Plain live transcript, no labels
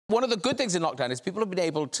One of the good things in lockdown is people have been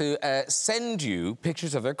able to send you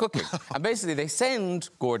pictures of their cooking. And basically, they send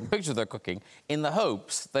Gordon pictures of their cooking in the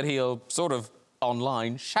hopes that he'll sort of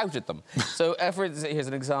online shout at them. So, here's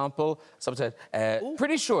an example. Someone said,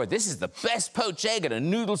 pretty sure this is the best poached egg and a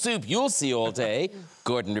noodle soup you'll see all day.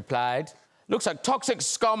 Gordon replied, looks like toxic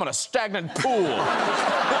scum in a stagnant pool.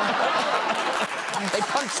 They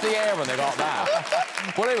punched the air when they got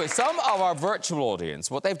that. Well, anyway, some of our virtual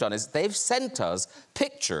audience, what they've done is they've sent us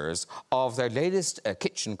pictures of their latest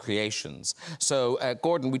kitchen creations. So,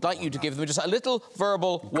 Gordon, we'd like you to give them just a little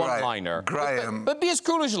verbal one-liner. Graham. But be as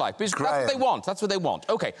cruel as you like. That's what they want. That's what they want.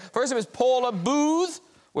 OK, first up is Paula Booth.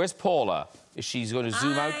 Where's Paula? Is she going to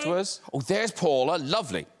zoom out to us? Oh, there's Paula.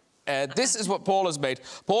 Lovely. This is what Paula's made.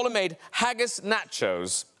 Paula made haggis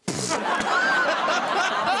nachos.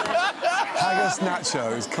 Haggis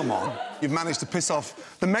nachos, come on. You've managed to piss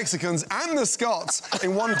off the Mexicans and the Scots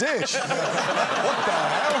in one dish. What the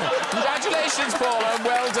hell? Congratulations, Paula.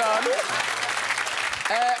 Well done.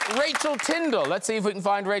 Rachel Tyndall. Let's see if we can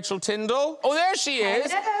find Rachel Tyndall. Oh, there she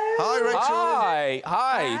is. Hello. Hi, Rachel.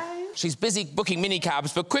 Hi. She's busy booking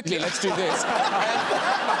minicabs, but quickly, let's do this.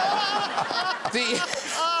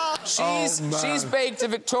 She's baked a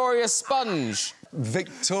Victoria sponge.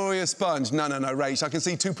 Victoria sponge. No, Rach, I can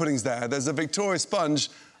see two puddings there. There's a Victoria sponge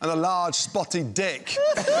and a large spotted dick. You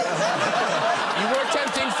were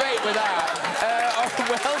tempting fate with that.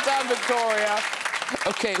 Well done, Victoria.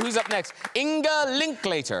 OK, who's up next? Inga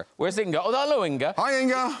Linklater. Where's Inga? Oh, hello, Inga. Hi,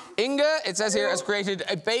 Inga. Inga, it says here, has created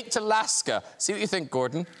a baked Alaska. See what you think,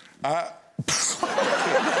 Gordon.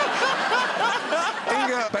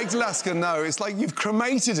 Inga, baked Alaska, no. It's like you've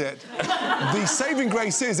cremated it. The saving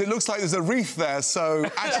grace is it looks like there's a wreath there, so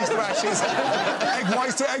ashes to ashes, egg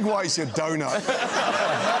whites to egg whites, you donut.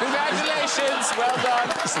 Congratulations, well done.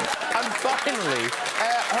 And finally,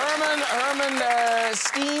 Herman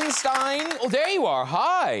Steenstein. Oh, there you are.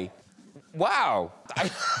 Hi. Wow.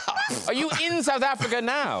 Are you in South Africa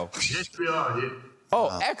now? Yes, we are. Yeah.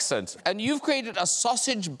 Oh, excellent. And you've created a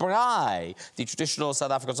sausage braai, the traditional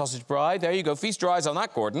South African sausage braai. There you go. Feast your eyes on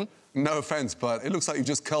that, Gordon. No offence, but it looks like you've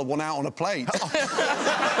just curled one out on a plate. Flush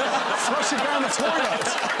it down the toilet.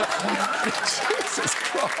 Jesus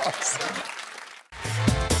Christ.